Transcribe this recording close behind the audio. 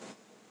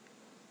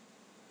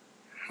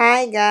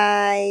Hi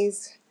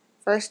guys.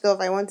 First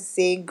off, I want to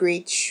say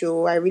great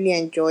show. I really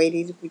enjoyed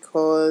it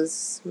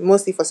because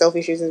mostly for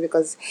selfish reasons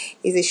because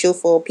it's a show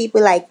for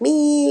people like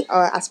me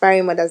or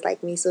aspiring mothers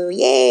like me. So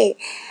yay.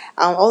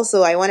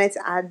 Also I wanted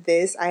to add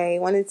this. I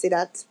wanted to say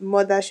that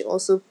mothers should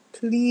also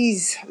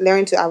please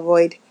learn to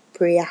avoid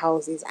prayer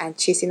houses and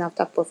chasing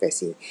after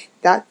prophecy.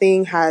 That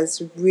thing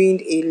has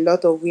ruined a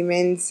lot of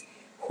women's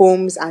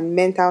homes and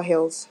mental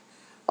health.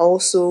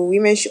 Also,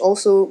 women should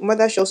also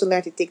mothers should also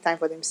learn to take time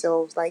for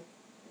themselves. Like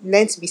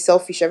learn to be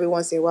selfish every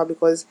once in a while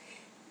because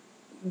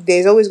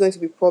there's always going to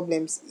be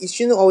problems. It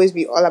shouldn't always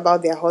be all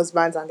about their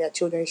husbands and their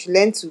children. You should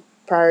learn to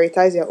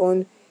prioritize their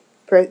own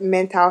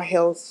mental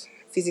health,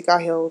 physical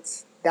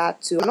health,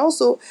 that too. And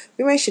also,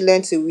 women should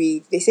learn to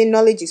read. They say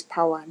knowledge is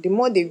power. The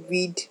more they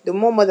read, the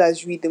more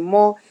mothers read, the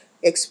more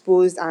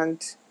exposed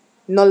and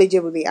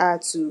knowledgeable they are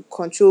to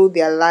control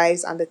their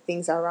lives and the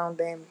things around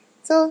them.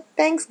 So,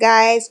 thanks,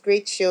 guys.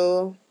 Great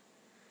show.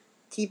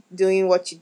 Keep doing what you